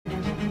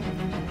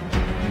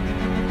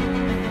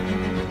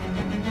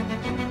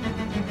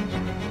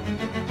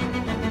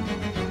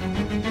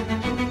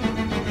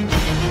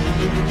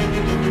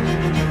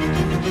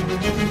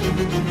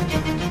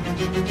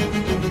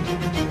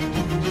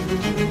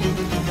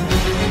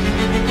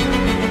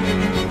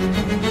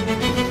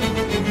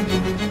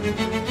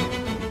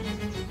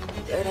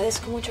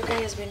agradezco mucho que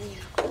hayas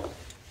venido.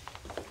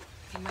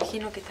 Me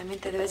imagino que también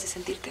te debes de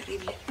sentir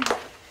terrible.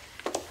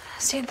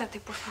 Siéntate,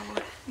 por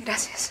favor.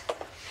 Gracias.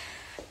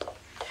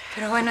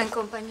 Pero bueno, en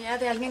compañía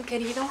de alguien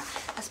querido,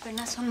 las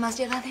penas son más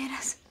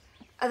llevaderas.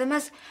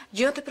 Además,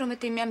 yo te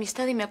prometí mi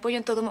amistad y mi apoyo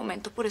en todo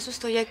momento. Por eso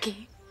estoy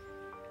aquí.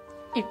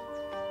 Y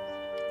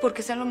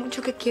porque sé lo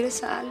mucho que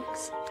quieres a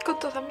Alex. Con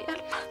toda mi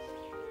alma.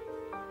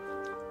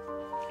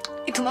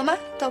 ¿Y tu mamá?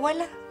 ¿Tu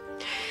abuela?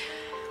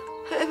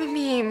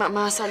 Mi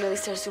mamá salió a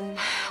distraerse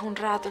un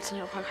rato. El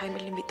señor Juan Jaime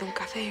le invitó a un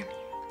café.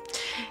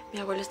 Mi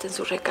abuela está en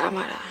su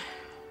recámara.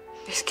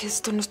 Es que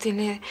esto nos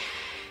tiene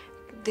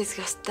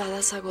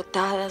desgastadas,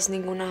 agotadas.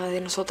 Ninguna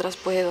de nosotras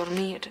puede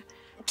dormir.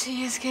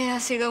 Sí, es que ha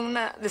sido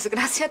una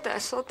desgracia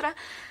tras otra.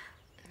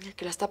 El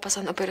que la está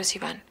pasando pero es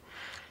Iván.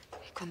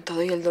 Y con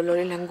todo y el dolor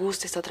y la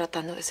angustia está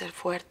tratando de ser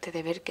fuerte,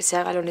 de ver que se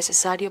haga lo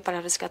necesario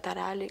para rescatar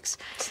a Alex.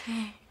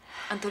 Sí,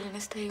 Antolina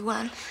está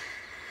igual.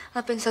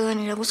 Ha pensado en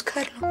ir a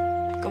buscarlo.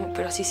 ¿Cómo?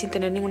 Pero así sin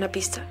tener ninguna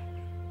pista.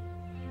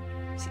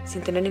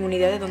 Sin tener ninguna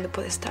idea de dónde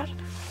puede estar.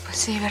 Pues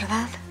sí,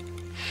 ¿verdad?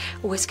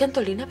 ¿O es que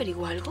Antolina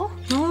averiguó algo?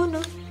 No, no.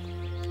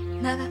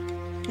 Nada,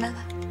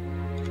 nada.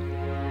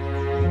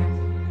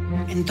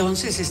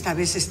 Entonces, esta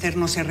vez Esther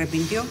no se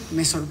arrepintió.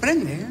 Me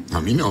sorprende, ¿eh? A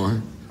mí no, ¿eh?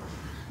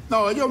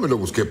 No, yo me lo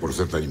busqué por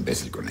ser tan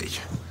imbécil con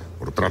ella.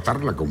 Por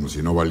tratarla como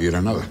si no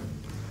valiera nada.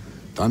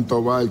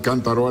 Tanto va el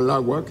cántaro al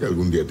agua que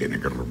algún día tiene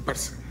que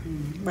romperse.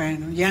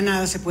 Bueno, ya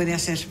nada se puede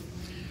hacer.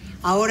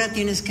 Ahora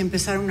tienes que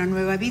empezar una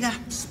nueva vida.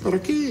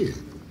 ¿Para qué?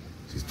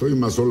 Si estoy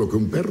más solo que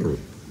un perro.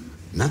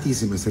 Nadie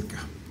se me acerca.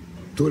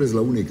 Tú eres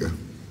la única.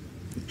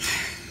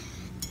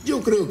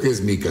 Yo creo que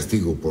es mi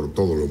castigo por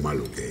todo lo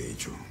malo que he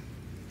hecho.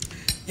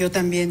 Yo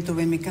también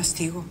tuve mi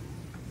castigo.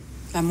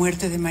 La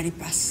muerte de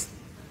Maripaz.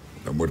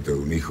 La muerte de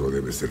un hijo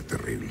debe ser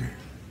terrible.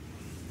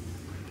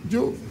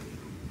 Yo,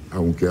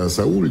 aunque a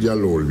Saúl ya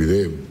lo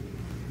olvidé,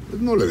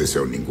 pues no le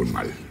deseo ningún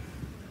mal.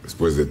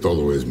 Después de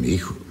todo, es mi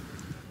hijo.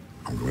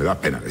 Aunque me da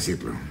pena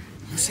decirlo.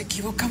 Nos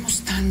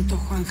equivocamos tanto,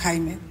 Juan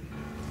Jaime.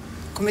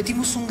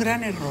 Cometimos un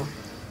gran error.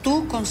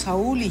 Tú con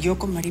Saúl y yo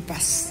con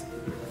Maripaz.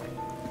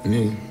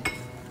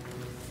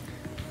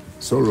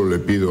 Solo le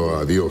pido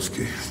a Dios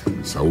que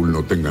Saúl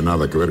no tenga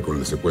nada que ver con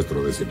el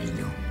secuestro de ese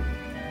niño.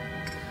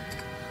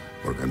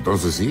 Porque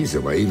entonces sí, se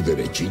va a ir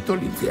derechito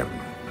al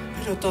infierno.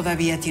 Pero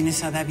todavía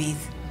tienes a David.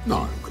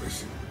 No, no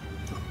crees.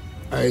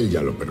 No. A él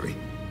ya lo perdí.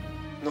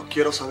 No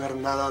quiero saber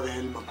nada de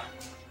él, mamá.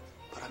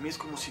 Para mí es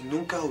como si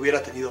nunca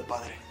hubiera tenido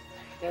padre.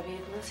 David,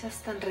 no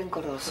seas tan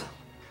rencoroso.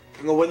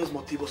 Tengo buenos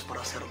motivos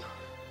para hacerlo.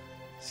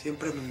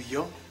 Siempre me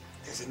humilló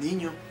desde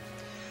niño.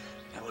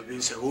 Me volvió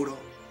inseguro.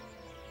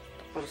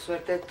 Por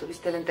suerte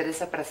tuviste la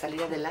entereza para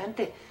salir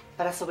adelante,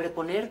 para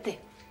sobreponerte.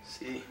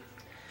 Sí,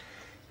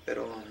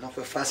 pero no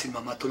fue fácil,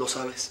 mamá, tú lo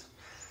sabes.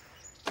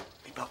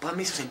 Mi papá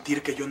me hizo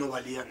sentir que yo no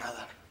valía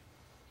nada.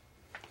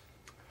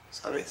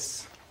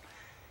 ¿Sabes?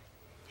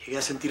 Llegué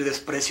a sentir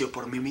desprecio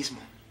por mí mismo.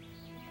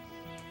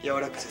 Y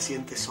ahora que se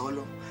siente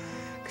solo,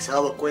 que se ha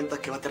dado cuenta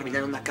que va a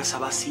terminar en una casa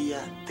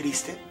vacía,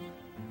 triste,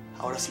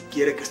 ahora sí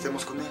quiere que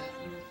estemos con él.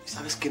 ¿Y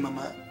sabes qué,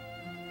 mamá?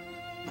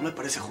 No me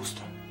parece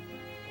justo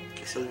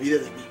que se olvide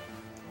de mí,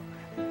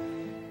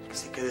 que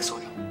se quede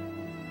solo.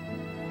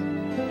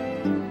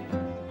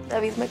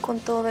 David me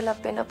contó de la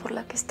pena por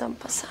la que están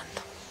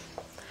pasando.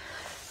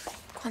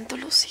 Cuánto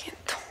lo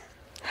siento.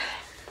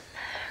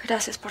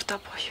 Gracias por tu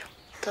apoyo.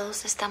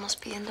 Todos estamos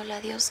pidiéndole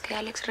a Dios que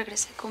Alex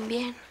regrese con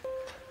bien.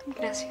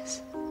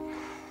 Gracias.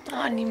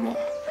 Ánimo.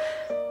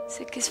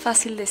 Sé que es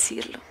fácil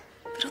decirlo,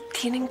 pero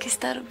tienen que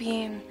estar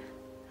bien.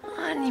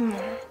 Ánimo.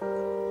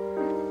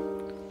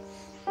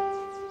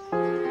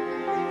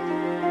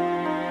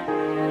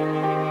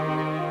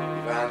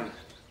 Iván,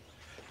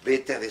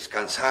 vete a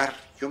descansar.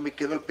 Yo me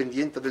quedo al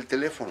pendiente del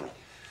teléfono.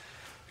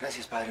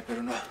 Gracias, padre,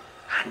 pero no.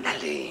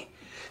 Ándale.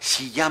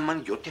 Si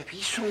llaman, yo te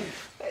aviso.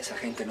 Esa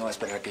gente no va a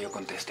esperar que yo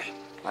conteste.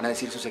 Van a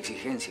decir sus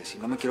exigencias y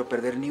no me quiero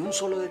perder ni un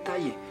solo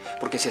detalle.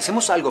 Porque si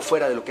hacemos algo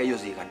fuera de lo que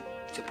ellos digan,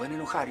 se pueden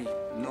enojar y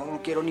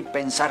no quiero ni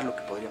pensar lo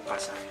que podría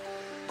pasar.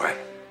 Bueno,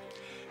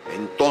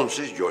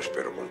 entonces yo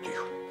espero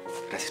contigo.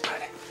 Gracias,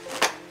 padre.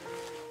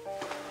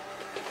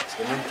 Es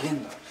que no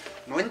entiendo.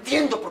 No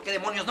entiendo por qué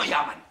demonios no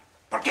llaman.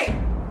 ¿Por qué?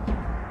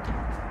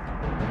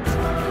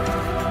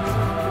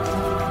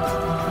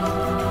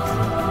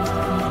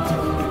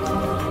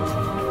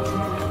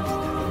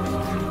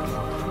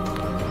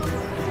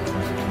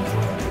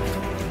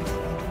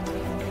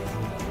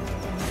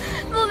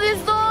 ¿Dónde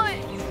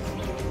estoy?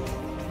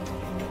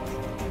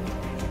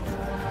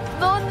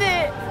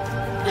 ¿Dónde?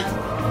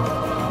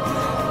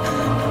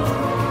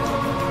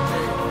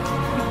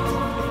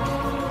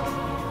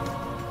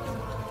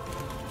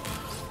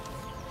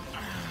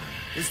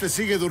 Este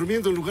sigue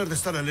durmiendo en lugar de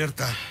estar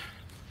alerta.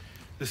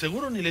 De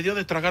seguro ni le dio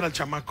de tragar al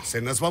chamaco.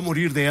 Se nos va a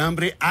morir de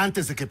hambre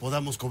antes de que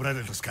podamos cobrar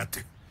el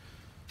rescate.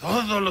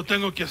 Todo lo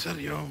tengo que hacer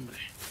yo, hombre.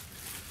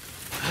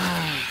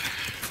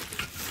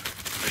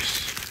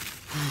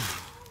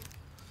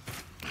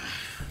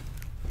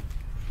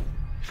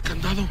 El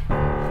candado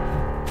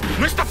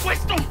no está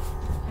puesto.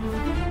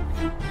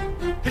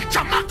 ¡El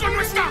chamaco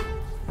no está!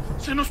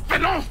 ¡Se nos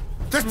peló!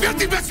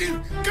 ¡Despierta,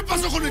 imbécil! ¿Qué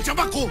pasó con el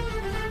chamaco?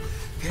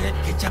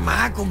 ¿Qué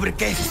chamaco, hombre?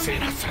 ¿Qué es?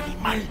 ¡Serás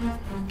animal!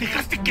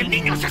 ¡Dejaste que el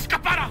niño se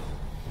escapara!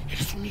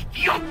 ¡Eres un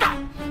idiota!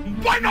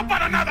 ¡Bueno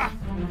para nada!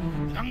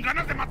 Me dan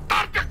ganas de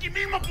matarte aquí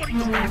mismo por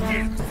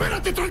imbécil.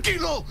 ¡Espérate,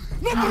 tranquilo!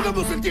 ¡No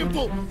perdamos el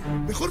tiempo!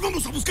 Mejor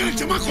vamos a buscar el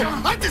chamaco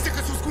antes de que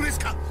se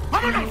oscurezca.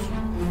 ¡Vámonos!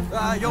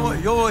 Ah, yo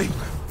voy. ¿Y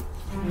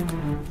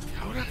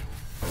ahora?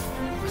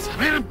 Vas a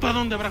ver para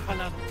dónde habrá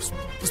jalado.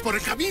 Pues por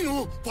el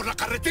camino, por la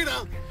carretera.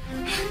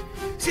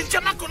 Si el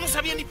chamaco no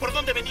sabía ni por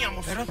dónde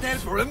veníamos. Espérate, el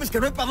problema es que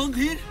no hay para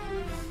dónde ir.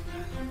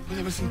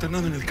 Puede haberse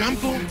internado en el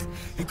campo.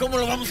 ¿Y cómo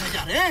lo vamos a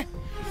hallar, eh?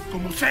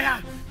 Como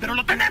sea, pero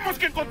lo tenemos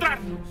que encontrar.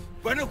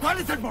 Bueno, ¿cuál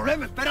es el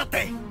problema?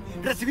 Espérate.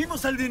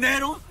 Recibimos el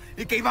dinero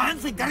y que Iván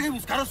se encargue de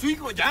buscar a su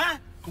hijo, ¿ya?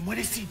 Como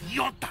eres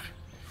idiota.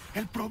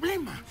 El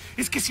problema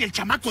es que si el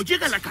chamaco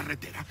llega a la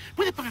carretera,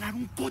 puede pagar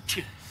un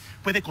coche.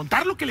 Puede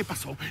contar lo que le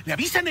pasó, le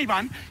avisan a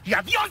Iván y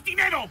adiós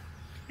dinero.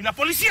 Y la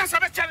policía se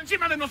va a echar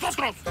encima de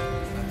nosotros.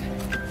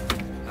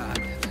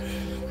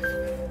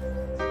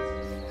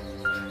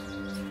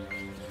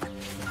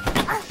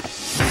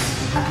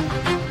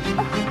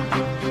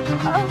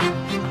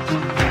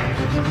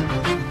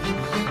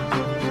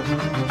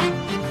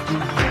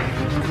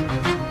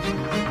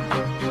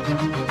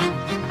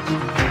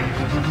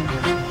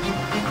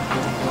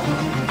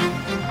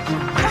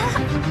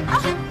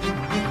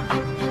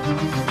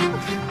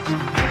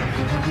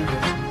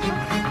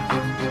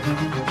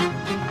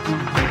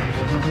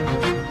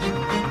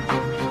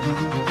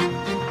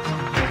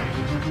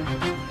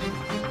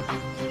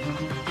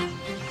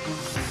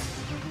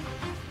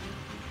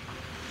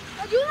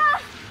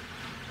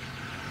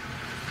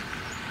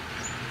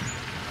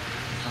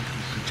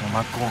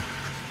 Chamaco.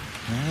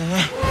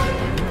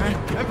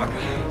 Ven para acá.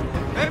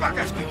 Ven para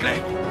acá, escuincle.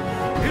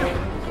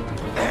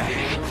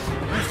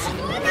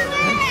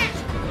 ¡Ayúdame!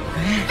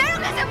 ¡Espero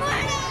que se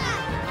muera!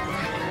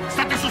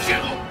 ¡Estate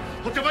sosiego!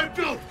 ¡O te va a ir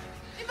peor!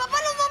 ¡Mi papá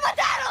nos va a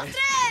matar a los tres!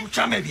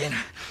 Escúchame bien.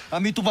 A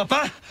mí tu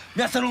papá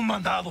me hace un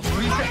mandado,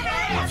 ¿oíste?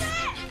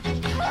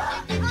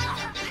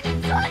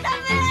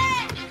 ¡Suéltame!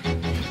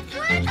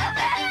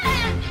 ¡Suéltame!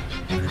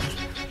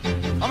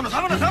 ¡Vámonos,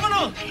 vámonos,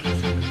 vámonos!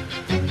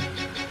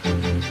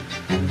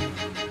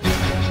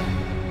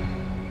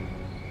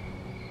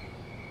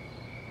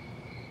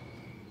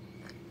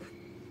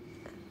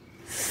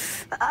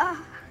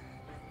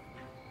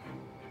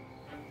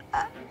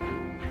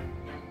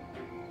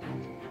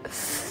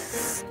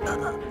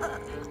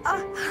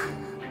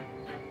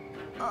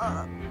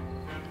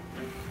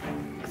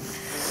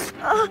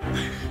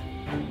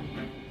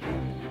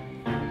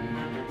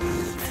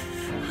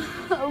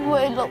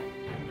 Abuelo.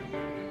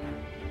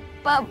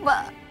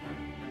 Papá.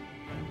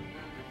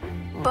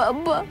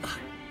 Papá.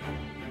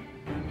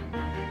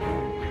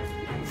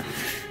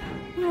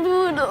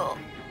 Duro.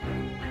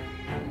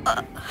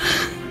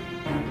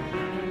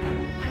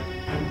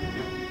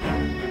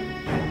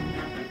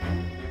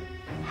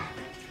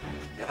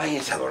 Ya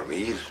váyanse a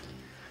dormir.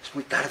 Es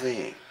muy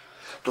tarde.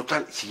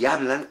 Total, si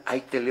hablan,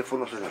 hay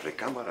teléfonos en las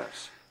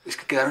recámaras. Es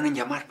que quedaron en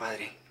llamar,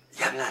 padre.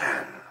 Ya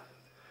hablarán.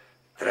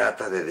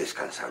 Trata de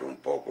descansar un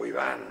poco,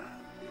 Iván.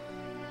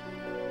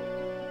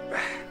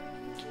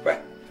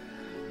 Bueno,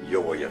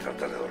 yo voy a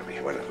tratar de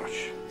dormir. Buenas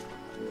noches.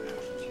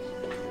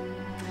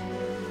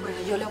 Bueno,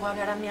 yo le voy a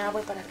hablar a mi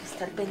abue para que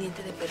esté al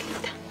pendiente de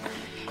Perlita.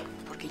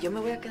 Porque yo me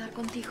voy a quedar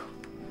contigo.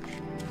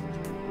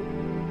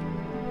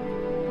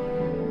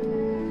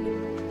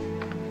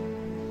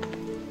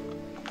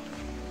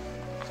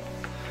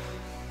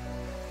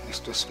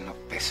 Esto es una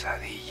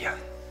pesadilla.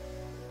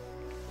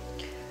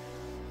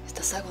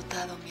 Estás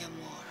agotado, mi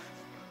amor.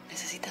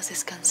 Necesitas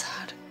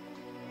descansar.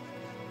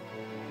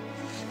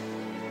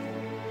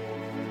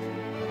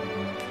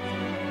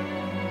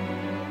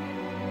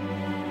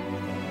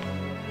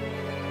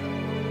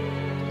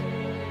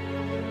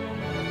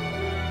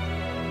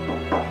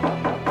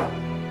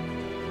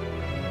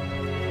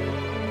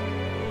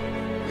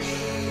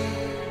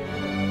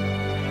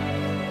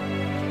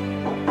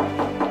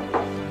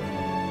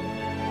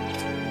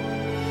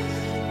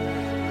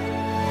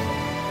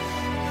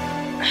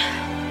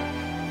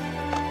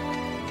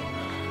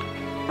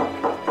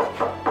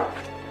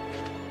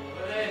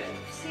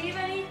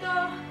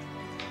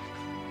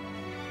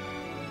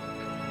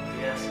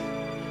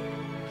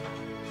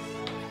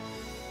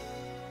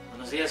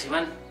 Buenos días,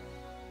 Iván.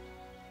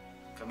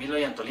 Camilo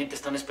y Antolín te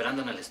están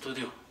esperando en el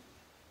estudio.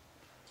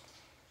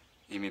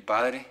 ¿Y mi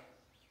padre?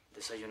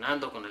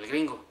 Desayunando con el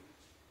gringo.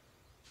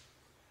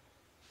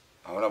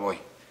 Ahora voy.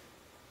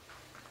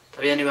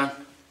 Está bien, Iván.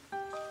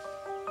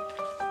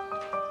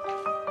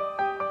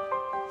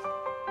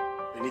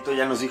 Benito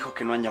ya nos dijo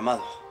que no han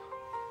llamado.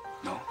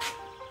 No.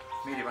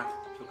 Mira, Iván,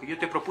 lo que yo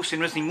te propuse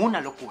no es ninguna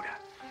locura.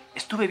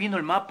 Estuve viendo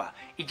el mapa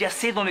y ya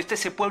sé dónde está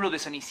ese pueblo de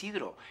San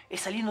Isidro.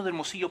 Es saliendo de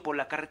Hermosillo por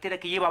la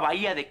carretera que lleva a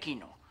Bahía de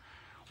Quino.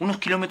 Unos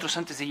kilómetros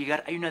antes de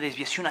llegar hay una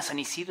desviación a San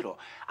Isidro.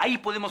 Ahí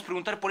podemos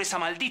preguntar por esa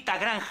maldita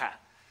granja.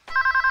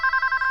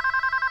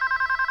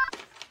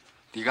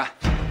 Diga.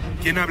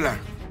 ¿Quién habla?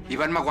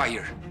 Iván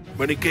Maguire.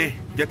 Bueno, ¿y qué?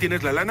 ¿Ya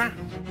tienes la lana?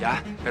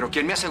 Ya, pero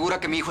 ¿quién me asegura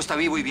que mi hijo está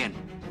vivo y bien?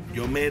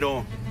 Yo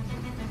mero.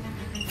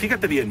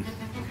 Fíjate bien.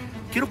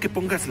 Quiero que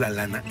pongas la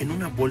lana en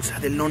una bolsa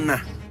de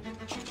lona.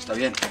 Está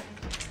bien.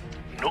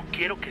 No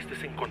quiero que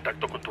estés en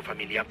contacto con tu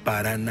familia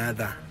para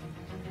nada.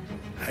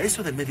 A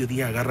eso del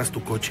mediodía agarras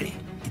tu coche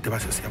y te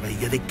vas hacia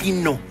Bahía de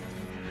Quino.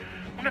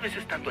 Una vez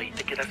estando ahí,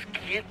 te quedas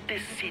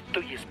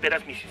quietecito y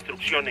esperas mis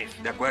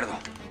instrucciones. De acuerdo.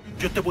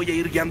 Yo te voy a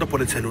ir guiando por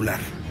el celular.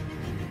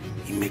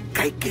 Y me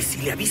cae que si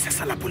le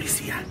avisas a la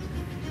policía,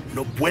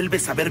 no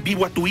vuelves a ver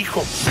vivo a tu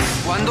hijo.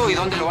 ¿Cuándo y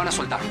dónde lo van a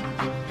soltar?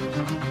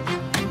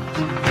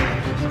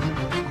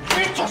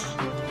 ¡Hechos!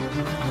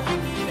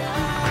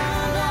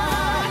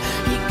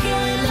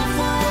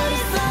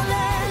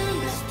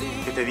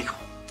 ¿Qué te dijo?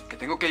 Que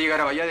tengo que llegar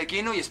a Bahía de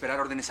Quino y esperar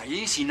órdenes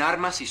allí, sin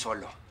armas y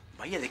solo.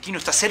 Bahía de Quino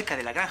está cerca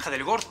de la granja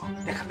del gordo.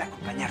 Déjame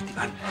acompañarte,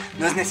 Iván.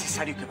 No es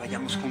necesario que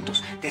vayamos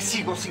juntos. Te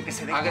sigo sin que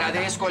se dé cuenta.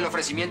 Agradezco el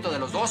ofrecimiento de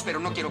los dos, pero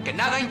no quiero que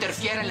nada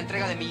interfiera en la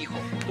entrega de mi hijo.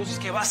 Entonces,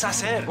 ¿qué vas a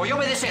hacer? Voy a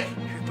obedecer.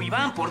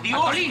 Iván, por Dios.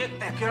 Antolín.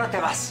 ¿A qué hora te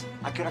vas?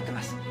 ¿A qué hora te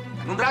vas?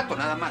 En un rato,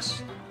 nada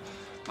más.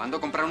 Mando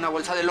a comprar una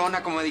bolsa de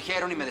lona, como me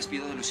dijeron, y me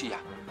despido de Lucía.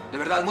 De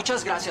verdad,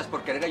 muchas gracias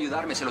por querer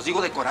ayudarme. Se los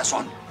digo de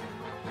corazón.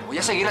 Voy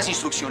a seguir las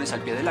instrucciones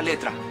al pie de la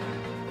letra.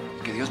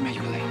 Que Dios me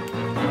ayude.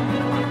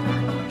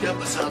 ¿Qué ha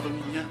pasado,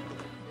 niña?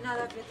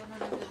 Nada, Cleto,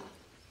 nada.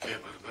 ¡Qué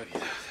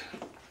barbaridad!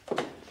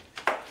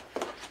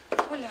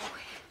 Hola,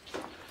 güey.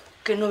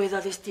 ¿Qué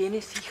novedades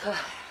tienes, hija?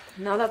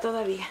 Nada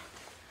todavía.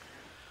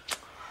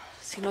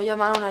 Si no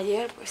llamaron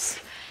ayer, pues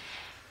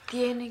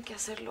tienen que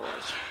hacerlo hoy.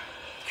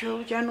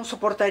 Yo ya no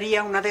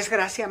soportaría una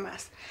desgracia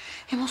más.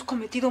 Hemos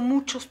cometido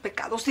muchos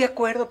pecados, de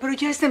acuerdo, pero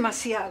ya es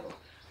demasiado.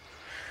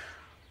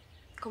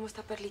 ¿Cómo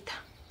está Perlita?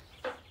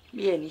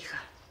 Bien,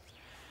 hija.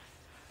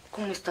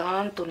 ¿Cómo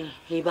está Anthony,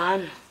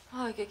 Iván?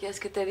 Ay, ¿qué quieres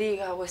que te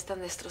diga? O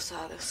están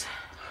destrozados.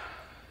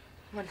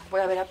 Bueno, voy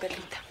a ver a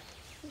Perlita.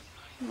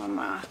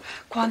 Mamá,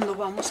 ¿cuándo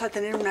vamos a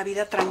tener una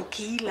vida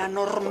tranquila,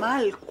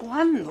 normal?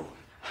 ¿Cuándo?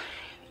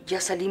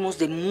 Ya salimos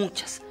de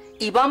muchas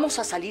y vamos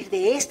a salir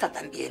de esta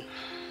también.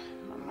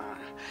 Mamá,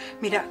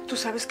 mira, tú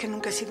sabes que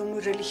nunca he sido muy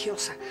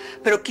religiosa,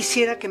 pero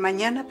quisiera que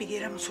mañana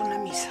pidiéramos una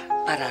misa.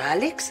 ¿Para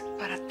Alex?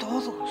 Para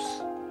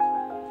todos.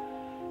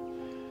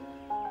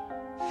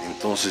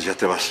 Entonces ya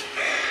te vas.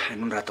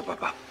 En un rato,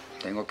 papá.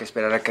 Tengo que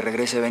esperar a que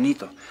regrese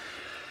Benito.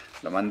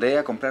 Lo mandé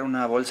a comprar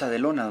una bolsa de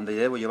lona donde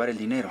debo llevar el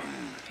dinero.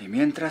 Y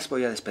mientras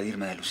voy a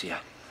despedirme de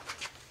Lucía.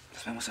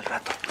 Nos vemos al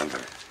rato.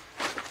 Ándale.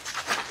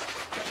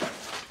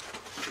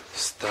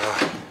 Está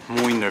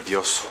muy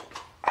nervioso.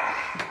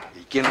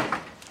 ¿Y quién?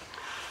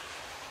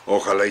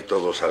 Ojalá y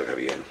todo salga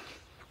bien.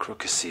 Creo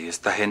que sí.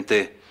 Esta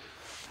gente,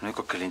 lo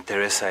único que le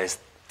interesa es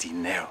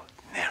dinero,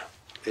 dinero.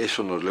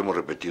 Eso nos lo hemos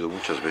repetido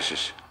muchas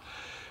veces.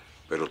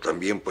 Pero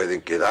también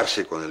pueden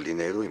quedarse con el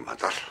dinero y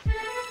matarlo.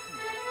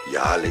 Y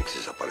a Alex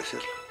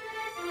desaparecerlo.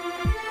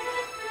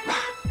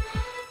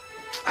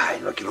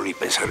 Ay, no quiero ni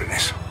pensar en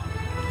eso.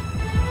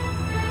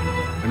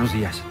 Buenos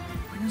días.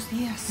 Buenos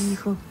días.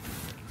 Hijo.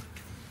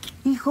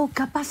 Hijo,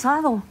 ¿qué ha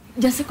pasado?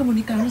 ¿Ya se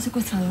comunicaron los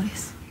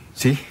secuestradores?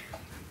 Sí.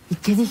 ¿Y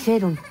qué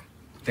dijeron?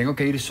 Tengo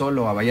que ir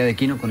solo a Bahía de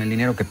Quino con el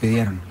dinero que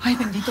pidieron. Ay,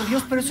 bendito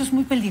Dios, pero eso es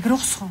muy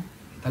peligroso.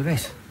 Tal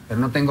vez, pero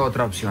no tengo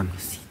otra opción.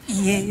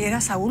 ¿Y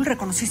era Saúl?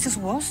 ¿Reconociste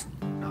su voz?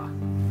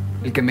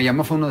 El que me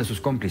llamó fue uno de sus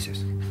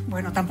cómplices.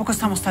 Bueno, tampoco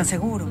estamos tan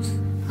seguros.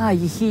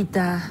 Ay,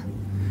 hijita.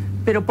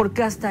 ¿Pero por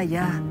qué hasta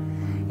allá?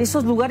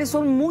 Esos lugares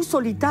son muy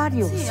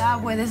solitarios. Sí,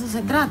 güey, de eso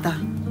se trata.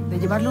 De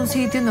llevarlo a un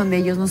sitio en donde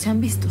ellos no sean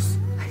vistos.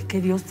 Ay,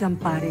 que Dios te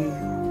ampare.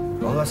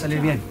 Todo va a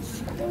salir bien.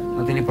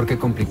 No tiene por qué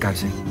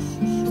complicarse.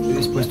 Estoy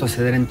dispuesto a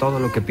ceder en todo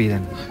lo que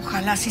pidan.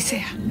 Ojalá así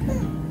sea.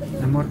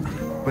 Amor,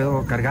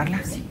 ¿puedo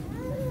cargarla? Sí.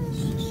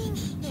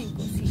 Ay,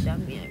 cosita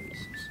mía.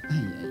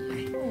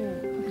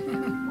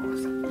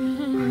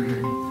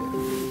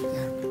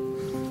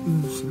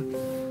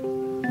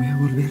 Voy a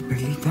volver,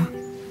 Perlita.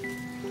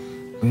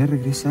 Voy a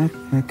regresar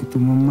para que tu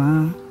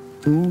mamá,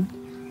 tú,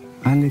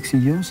 Alex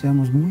y yo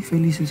seamos muy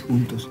felices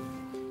juntos.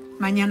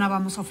 Mañana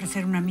vamos a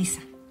ofrecer una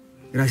misa.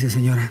 Gracias,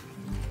 señora.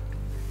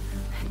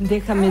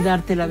 Déjame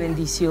darte la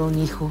bendición,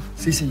 hijo.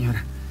 Sí,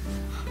 señora.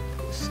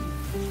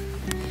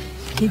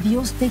 Que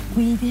Dios te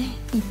cuide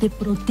y te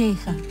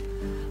proteja.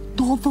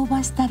 Todo va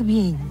a estar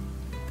bien.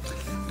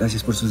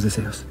 Gracias por sus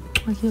deseos.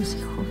 Adiós,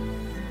 hijo.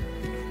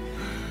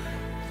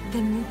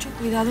 Ten mucho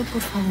cuidado,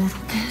 por favor.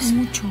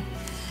 Mucho.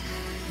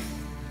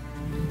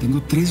 Tengo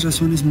 3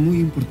 razones muy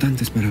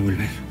importantes para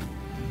volver.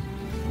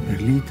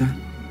 Perlita,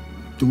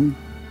 tú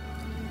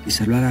y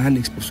salvar a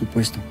Alex, por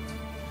supuesto.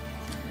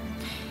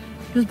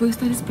 Los voy a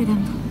estar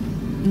esperando.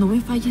 No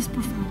me falles,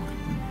 por favor.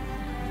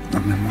 No,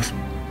 mi amor.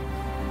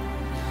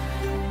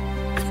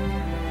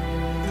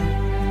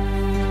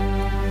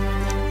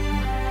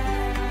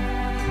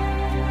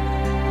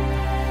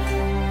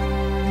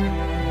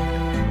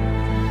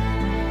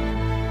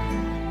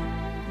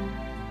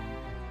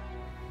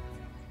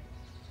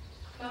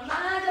 Mamá,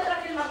 ya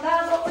traje el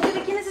mandado. Oye,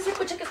 ¿de quién es ese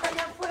coche que está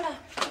allá afuera?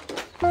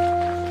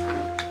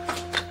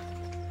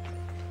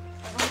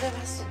 ¿A dónde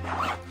vas?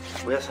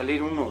 Voy a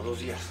salir 1 o 2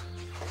 días.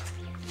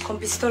 ¿Con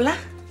pistola?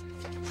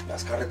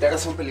 Las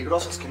carreteras son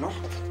peligrosas, ¿que no?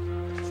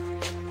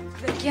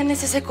 ¿De quién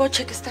es ese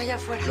coche que está allá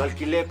afuera? Lo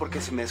alquilé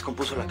porque se me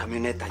descompuso la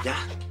camioneta, ya.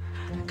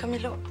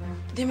 Camilo,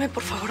 dime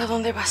por favor a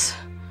dónde vas.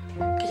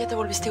 Que ya te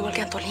volviste igual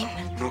que Antolín.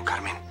 No,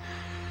 Carmen.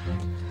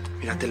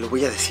 Mira, te lo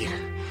voy a decir.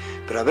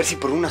 Pero a ver si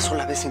por una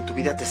sola vez en tu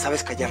vida te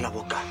sabes callar la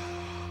boca.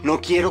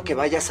 No quiero que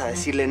vayas a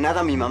decirle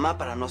nada a mi mamá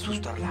para no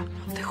asustarla.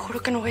 Te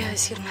juro que no voy a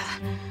decir nada.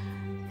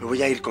 Me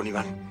voy a ir con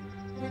Iván.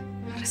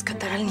 ¿A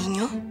rescatar al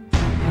niño?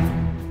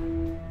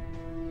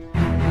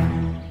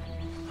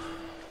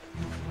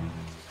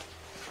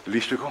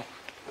 ¿Listo, hijo?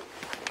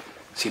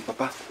 Sí,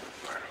 papá.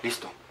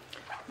 Listo.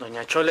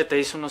 Doña Chole te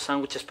hizo unos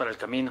sándwiches para el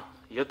camino.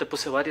 Y yo te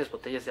puse varias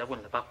botellas de agua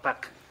en la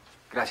backpack.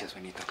 Gracias,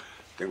 Benito.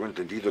 Tengo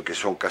entendido que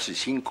son casi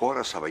 5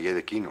 horas a Bahía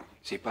de Quino.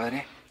 Sí,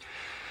 padre.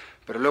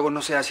 Pero luego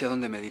no sé hacia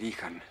dónde me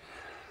dirijan.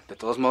 De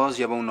todos modos,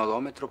 llevo un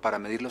odómetro para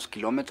medir los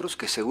kilómetros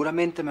que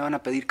seguramente me van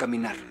a pedir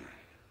caminar.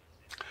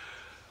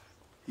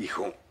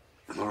 Hijo,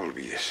 no lo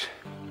olvides.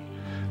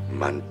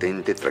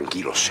 Mantente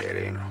tranquilo,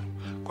 sereno,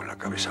 con la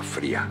cabeza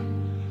fría.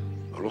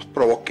 No los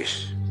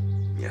provoques,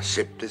 ni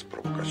aceptes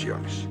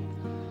provocaciones.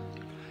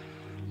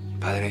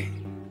 Padre,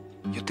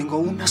 yo tengo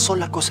una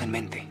sola cosa en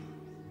mente.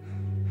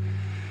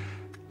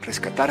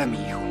 Rescatar a mi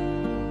hijo.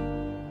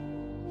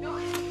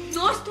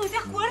 No estoy de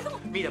acuerdo.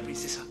 Mira,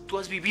 princesa, tú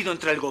has vivido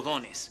entre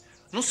algodones.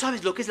 No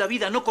sabes lo que es la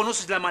vida, no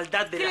conoces la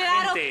maldad de la gente.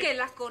 Claro que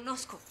la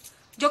conozco.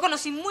 Yo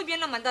conocí muy bien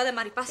la maldad de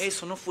Maripaz.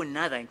 Eso no fue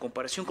nada en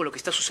comparación con lo que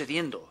está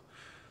sucediendo.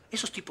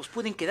 Esos tipos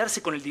pueden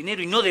quedarse con el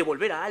dinero y no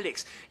devolver a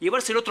Alex,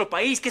 llevárselo a otro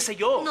país, qué sé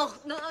yo.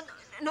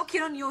 No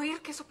quiero ni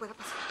oír que eso pueda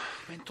pasar.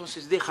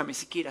 Entonces déjame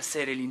siquiera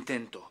hacer el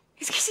intento.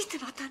 Es que si te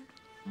matan,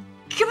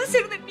 ¿qué va a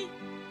ser de mí?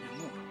 Mi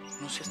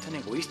amor, no seas tan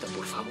egoísta,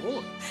 por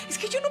favor. Es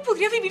que yo no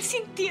podría vivir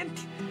sin ti,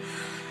 Andy.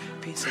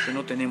 Piensa que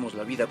no tenemos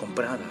la vida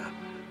comprada.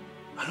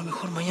 A lo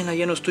mejor mañana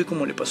ya no estoy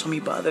como le pasó a mi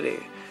padre.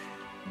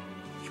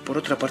 Y por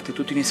otra parte,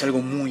 tú tienes algo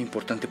muy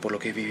importante por lo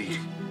que vivir.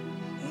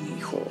 Un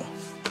hijo.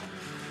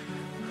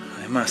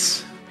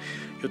 Además,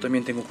 yo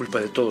también tengo culpa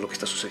de todo lo que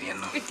está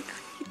sucediendo.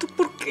 ¿Y tú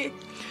por qué?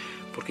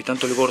 Porque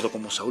tanto el gordo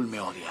como Saúl me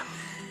odian.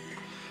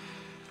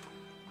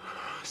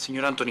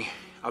 Señor Anthony,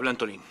 habla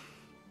Antolín.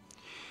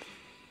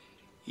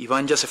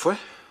 ¿Iván ya se fue?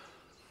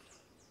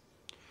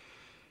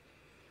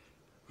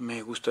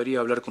 Me gustaría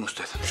hablar con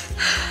usted.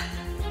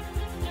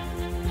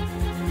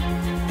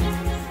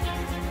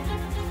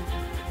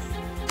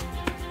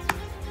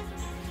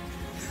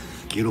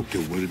 Quiero que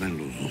vuelvan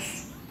los dos.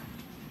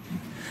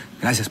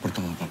 Gracias por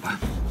todo, papá.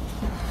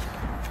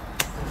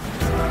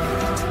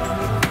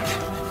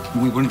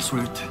 Muy buena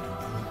suerte.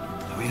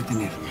 La voy a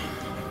tener.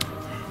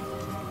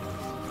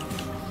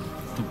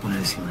 Tú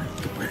puedes, Iván,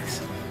 tú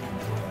puedes.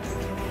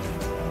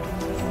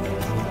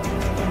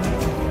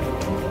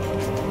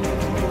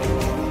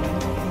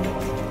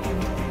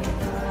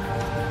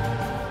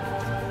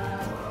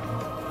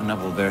 Van a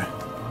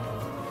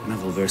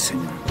volver,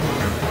 señor.